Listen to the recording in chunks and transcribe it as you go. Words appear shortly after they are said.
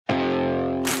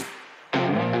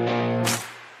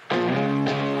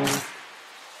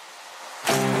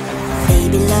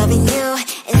Loving you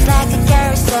is like a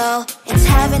carousel. It's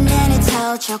heaven and it's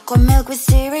hell. Chocolate milk with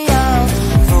cereal.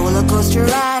 Roller coaster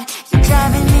ride. You're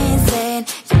driving me insane.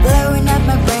 You're blowing up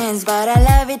my brains, but I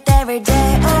love it every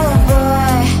day. Oh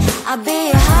boy, I'll be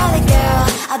your holly girl.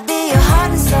 I'll be your heart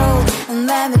and soul. And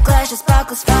when we clash, the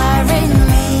sparkles fire in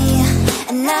me.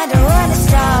 And I don't wanna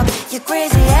stop. You're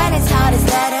crazy and it's hard as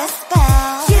let a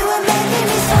spell. You are making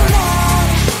me so mad.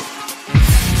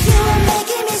 You are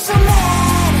making me so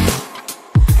mad.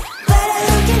 But I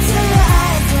look into your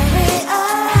eyes and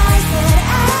realize that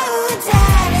I would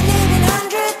die and even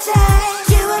 100 times.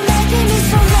 You are making me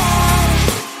so mad.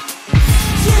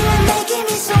 You are making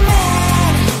me so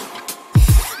mad.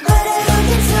 But I look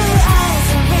into your eyes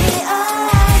and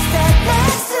realize that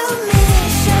next to me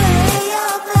is surely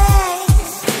your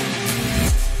place.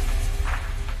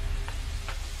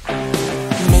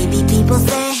 Maybe people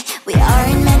say we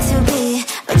aren't meant to be,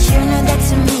 but you know that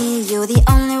to me, you're the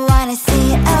only one I see.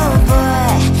 Oh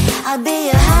boy, I'll be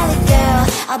your holly girl.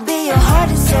 I'll be your heart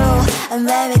and soul. And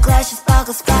when we clash, the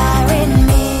sparkles fire in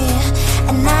me.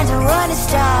 And I don't wanna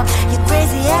stop. You're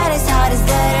crazy and as hard as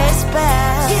that a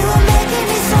spell. You are making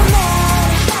me so mad.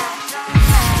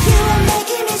 You are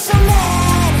making me so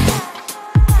mad.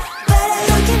 But I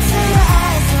look into your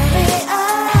eyes and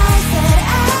realize that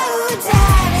I would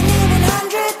die and even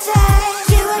 100 times.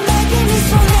 You are making me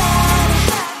so mad.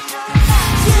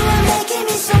 You are making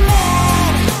me so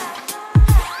mad.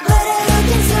 But I look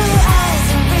into your eyes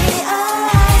and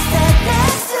realize that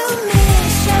next to me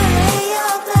is surely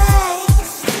your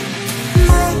place.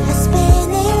 Mind was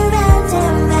spinning round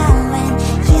and round when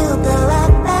you blow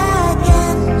up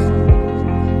again.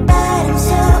 But I'm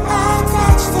so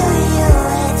attached to you,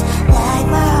 it's like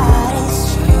my heart is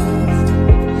chained.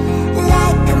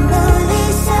 Like a movie,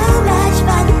 so much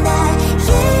fun that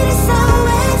heat is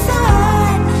always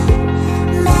on.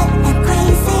 Mad and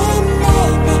crazy,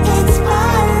 maybe it's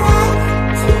polite.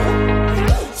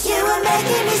 You are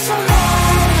making me so mad.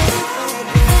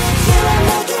 You are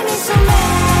making me so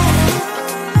mad.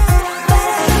 But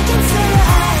I look into your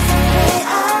eyes and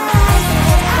realize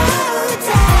that I would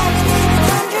die and even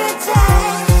 100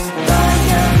 times. Boy,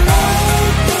 you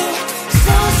make me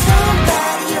so, so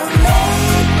bad. You make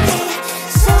me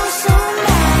so, so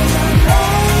mad. You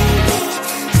make me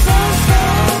so, so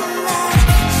mad.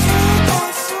 So bad, so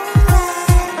mad, so mad.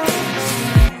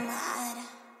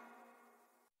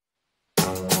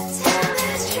 Tell the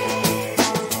street,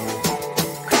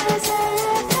 cries I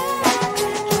love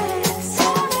crickets.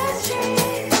 Tell the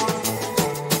street.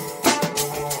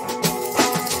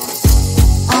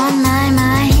 On my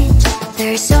mind,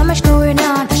 there's so much going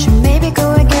on. I should maybe go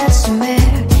and get somewhere.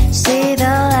 See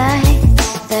the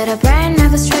lights that are bright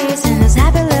up the streets, and those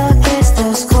happy little kids,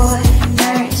 those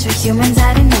corners where humans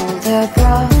hiding all their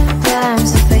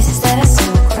problems, the places that are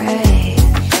so great.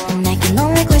 And I can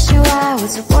only question why,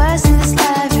 what's the worst in this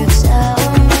life, you tell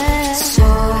me. So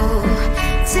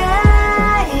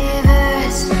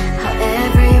diverse, how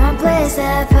everyone plays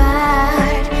their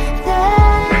part. The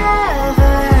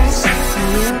verse, and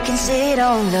you can see it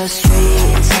on the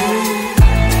streets.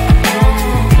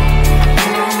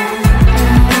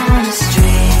 On the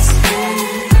streets.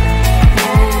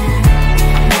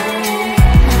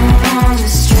 On the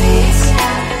streets.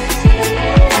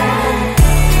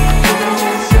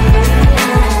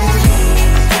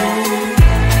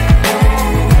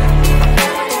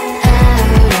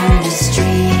 Out on the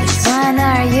streets. When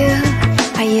are you?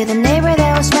 Are you the neighbor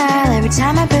that will smile every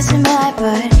time I pass him by,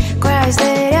 but cries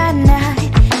late at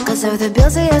night? Cause of the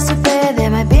bills he has to pay, there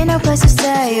might be no place to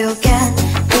stay. You can't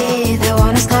be the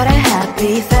one who's got a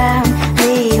happy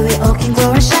family. We all can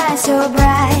glow and shine so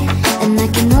bright. And I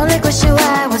can only question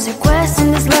why, what's your quest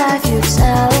in this life, you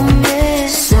tell me.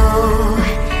 So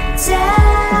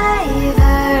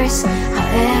diverse, how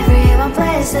everyone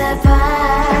plays their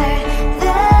part.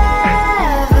 The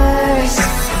verse,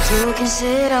 you can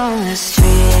sit on the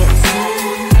streets.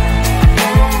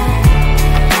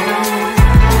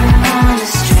 On the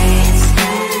streets.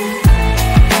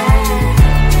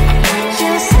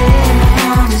 You sit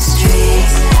on the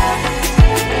streets.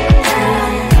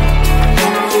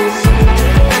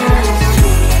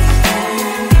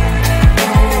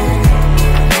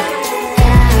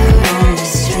 Out on the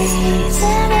streets.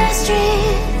 In the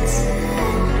streets.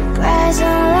 Cries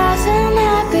and laughing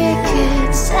happy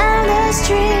kids. On the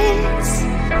streets.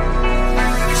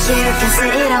 You can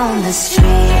sit on the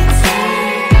streets.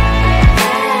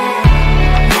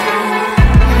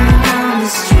 On the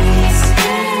streets.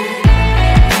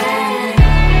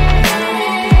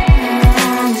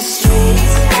 On the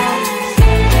streets. On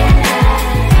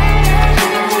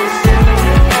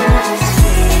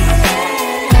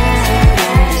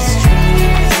the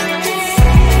streets.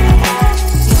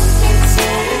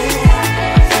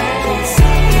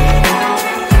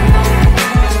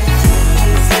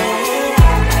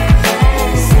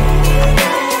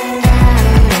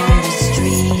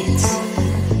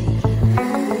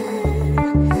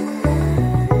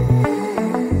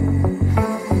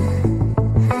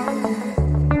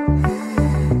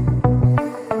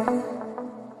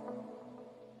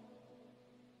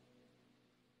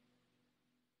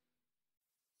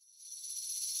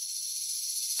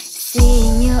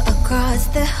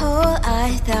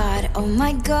 I thought, oh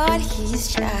my God,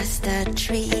 he's just a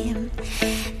dream.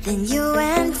 Then you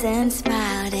went and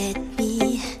smiled at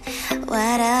me.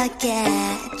 What a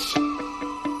catch.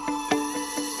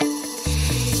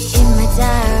 In my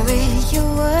diary, you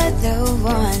were the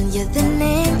one. You're the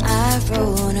name I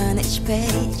wrote on each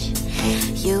page.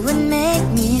 You would make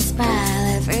me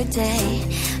smile every day.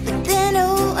 But then,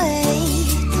 oh wait,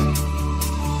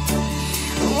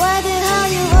 what the hell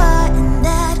you are in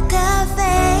that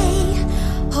cafe,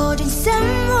 holding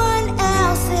someone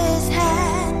else's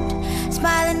hand,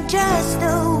 smiling just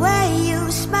the way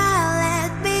you smile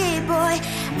at me, boy.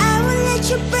 I will let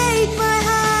you break my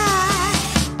heart.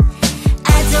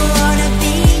 I don't wanna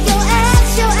be your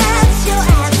ex, your ex, your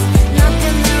ex. Not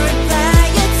gonna reply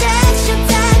your text, your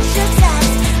text, your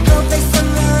text. Go play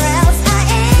somewhere else, I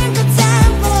ain't got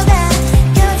time for that.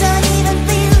 Girl, don't even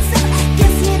feel so,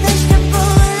 gives me vegetable.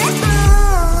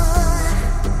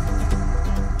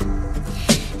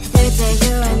 Third day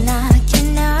you are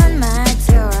knocking on my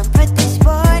door, but this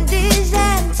world is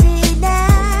empty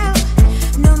now.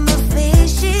 No more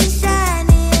fishes,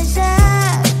 sunny as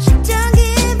up. You don't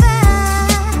give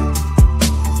up.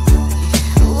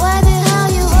 What the hell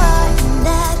you are in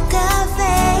that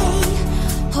cafe,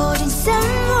 holding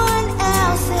someone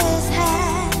else's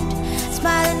hand,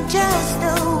 smiling just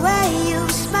the way you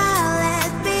smile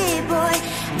at me, boy.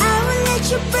 I will let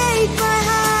you break my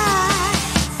heart.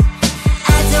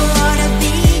 I don't wanna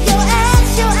be your ex,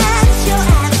 your ex, your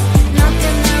ex. Not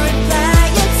gonna reply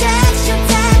your text, your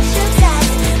text, your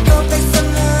text. Go play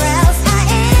somewhere else, I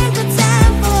ain't got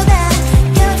time for that.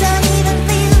 Girl, don't even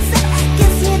feel so,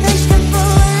 gives me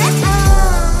vegetable.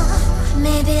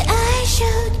 Maybe I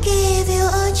should give you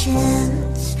a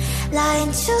chance.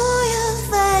 Lying to your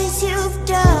face, you've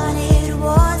done it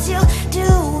once, you do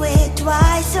it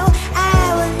twice, so I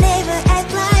will never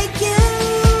act like you.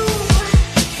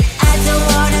 I don't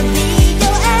wanna be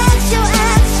your ex, your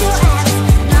ex, your ex.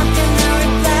 Not gonna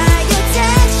reply your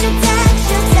text, your text,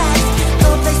 your text. Go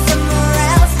play somewhere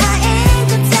else, I ain't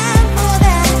got time for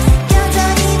that. Girl,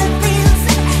 don't even feel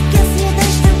so, gives me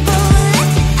vegetable.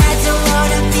 I don't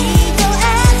wanna be your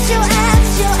ex, your ex,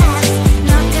 your ex.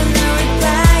 Not gonna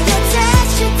reply your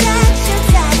text, your text, your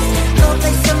text. Go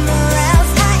play somewhere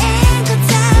else, I ain't got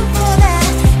time for that.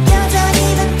 Girl, don't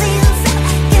even feel so,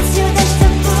 gives you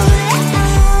vegetable.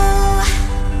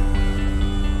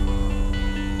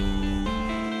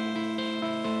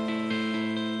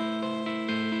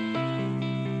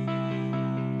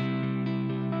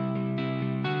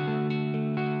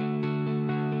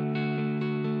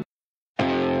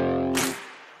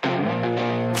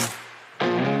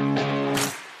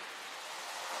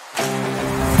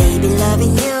 Baby,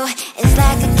 loving you is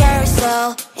like a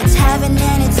carousel. It's heaven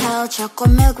and it's hell.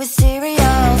 Chocolate milk with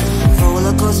cereal.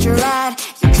 Roller coaster ride.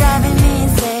 You're driving me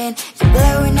insane. You're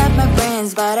blowing up my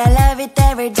brains, but I love it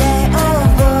every day. Oh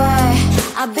boy,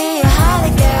 I'll be your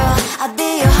holly girl. I'll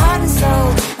be your heart and soul.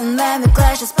 And when we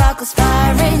clash, the sparkles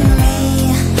fire in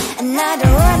me. And I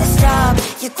don't wanna stop.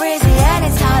 You're crazy and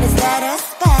it's hard as let a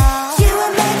spell. You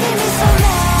are making me so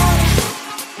mad.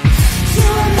 You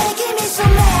are making me so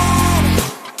mad.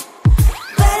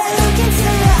 But I look into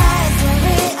your eyes and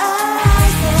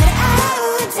realize that I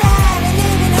would die and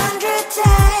even 100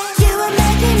 times. You are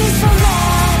making me so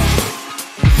mad.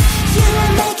 You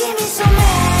are making me so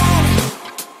mad.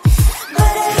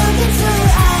 But I look into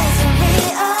your eyes and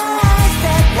realize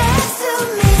that next to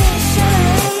me is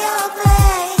surely your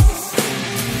place.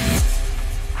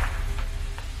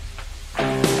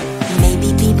 Maybe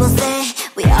people say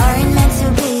we aren't meant to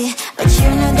be, but you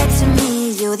know that to me,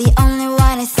 you're the only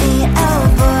one I see. Oh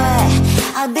boy,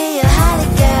 I'll be your holly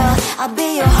girl. I'll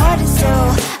be your heart and soul.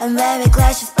 And when we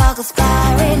clash, the sparkles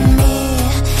fire in me.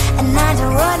 And I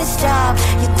don't wanna stop.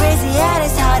 You're crazy and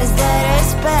as hard as that a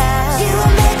spell. You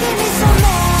are making me so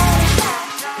mad.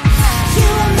 You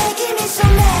are making me so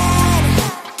mad.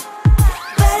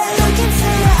 But I look into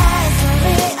your eyes and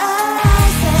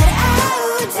realize that I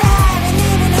would die and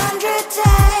even 100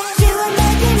 times. You are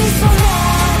making me so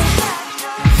mad.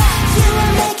 You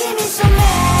are making me so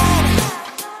mad.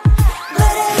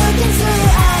 But I look into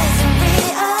your eyes and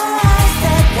realize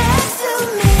that next to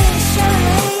me is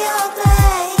surely your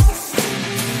place.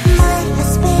 Mind is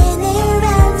spinning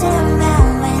round and round.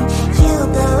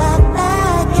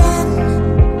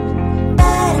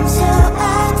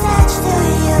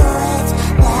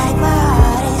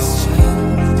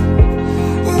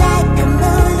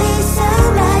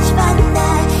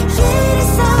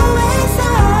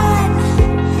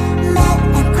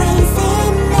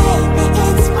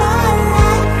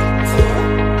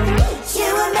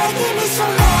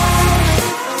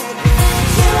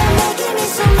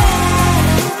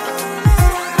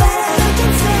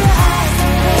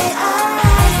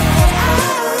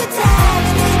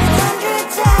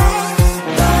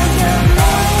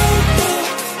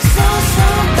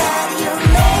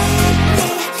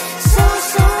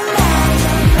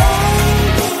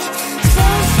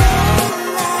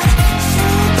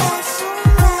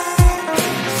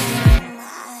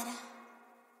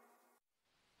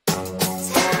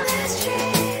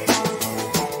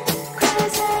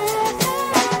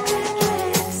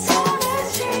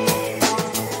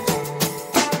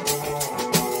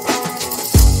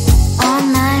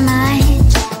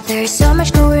 There's so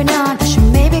much going on, I should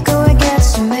maybe go and get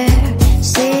some air.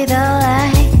 See the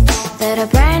lights that are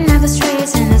brighten up the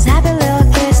streets, and those happy little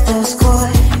kids, those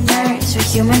corners where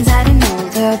humans hiding all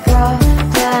their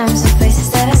problems, the places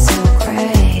that are so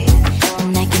great.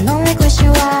 And I can only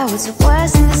question why, what's the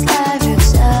worst in this life, you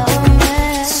tell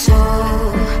me. So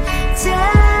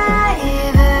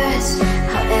diverse,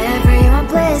 how everyone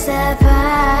plays their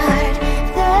part.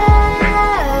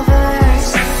 The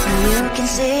verse, and you can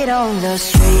see it on the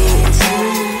streets.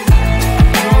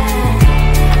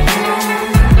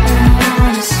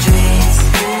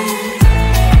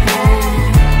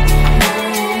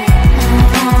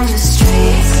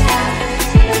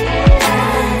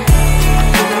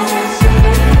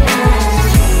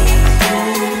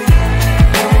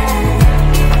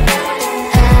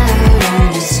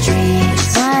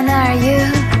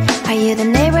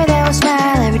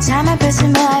 Time I pass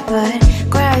him by, but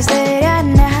cries late at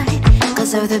night.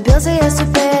 Cause of the bills I used to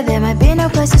pay, there might be no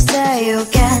place to stay. You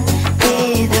can't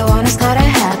be the one who's got a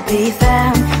happy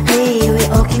family. We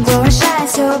all can glow and shine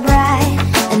so bright.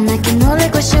 And I can only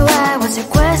question why, what's your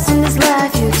quest in this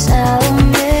life, you tell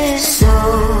me. So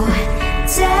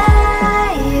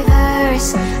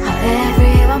diverse, how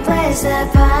everyone plays their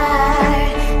part.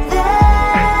 The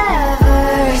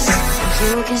verse,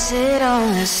 you can sit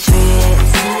on the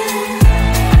streets.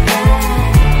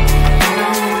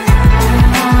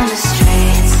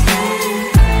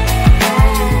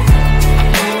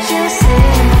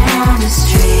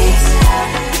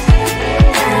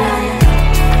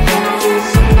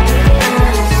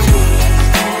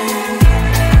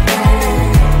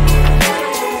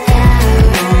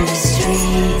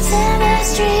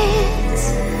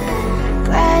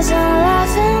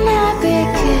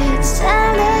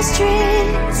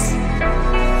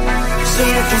 You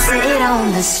can sit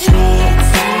on the streets. On the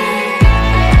streets.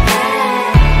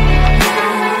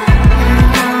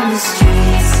 On the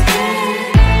streets.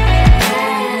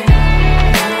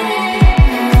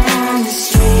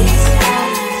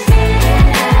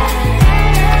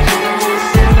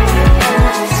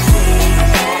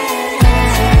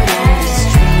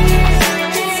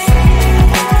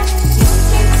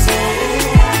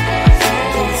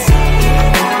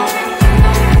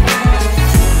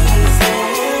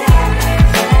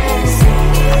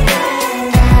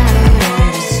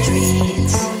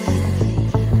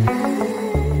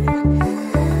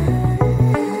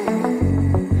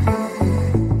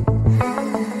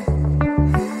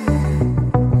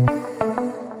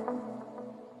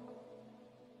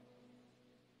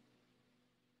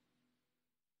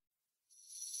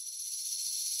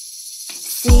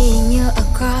 Seeing you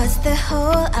across the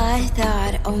hall, I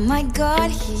thought, oh my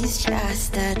God, he's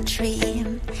just a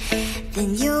dream.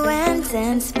 Then you went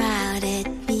and smiled at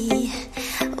me.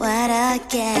 What a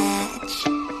catch.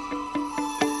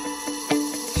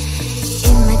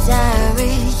 In my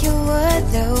diary, you were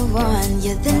the one.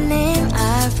 You're the name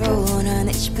I wrote on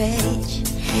each page.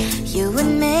 You would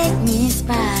make me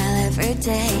smile every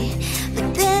day.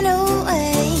 But then, oh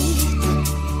wait,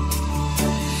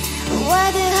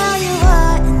 why the hell you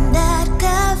are in that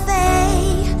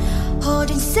cafe,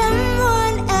 holding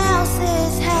someone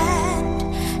else's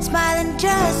hand, smiling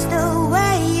just the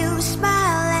way you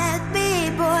smile at me,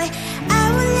 boy.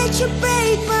 I will let you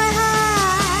break my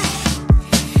heart.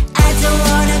 I don't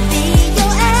wanna be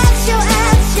your ex, your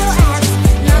ex, your ex.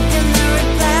 Not gonna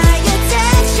reply your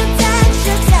text, your text,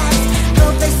 your text. Go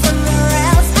play somewhere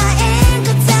else, I ain't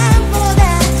got time for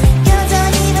that. You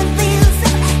don't even feel so,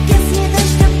 gives me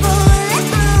the bullet.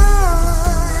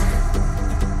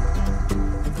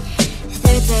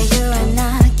 Third day you are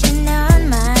knocking on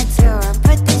my door,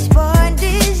 but this board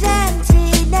is empty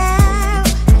now.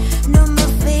 No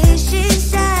more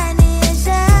faces, sun is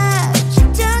up, you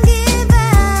don't give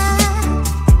up.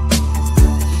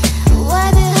 Why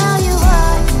the hell you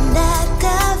are in that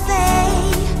cafe,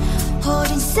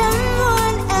 holding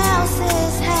someone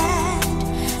else's hand,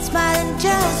 smiling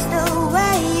just the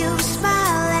way you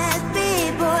smile at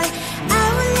me, boy. I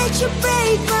will let you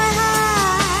break my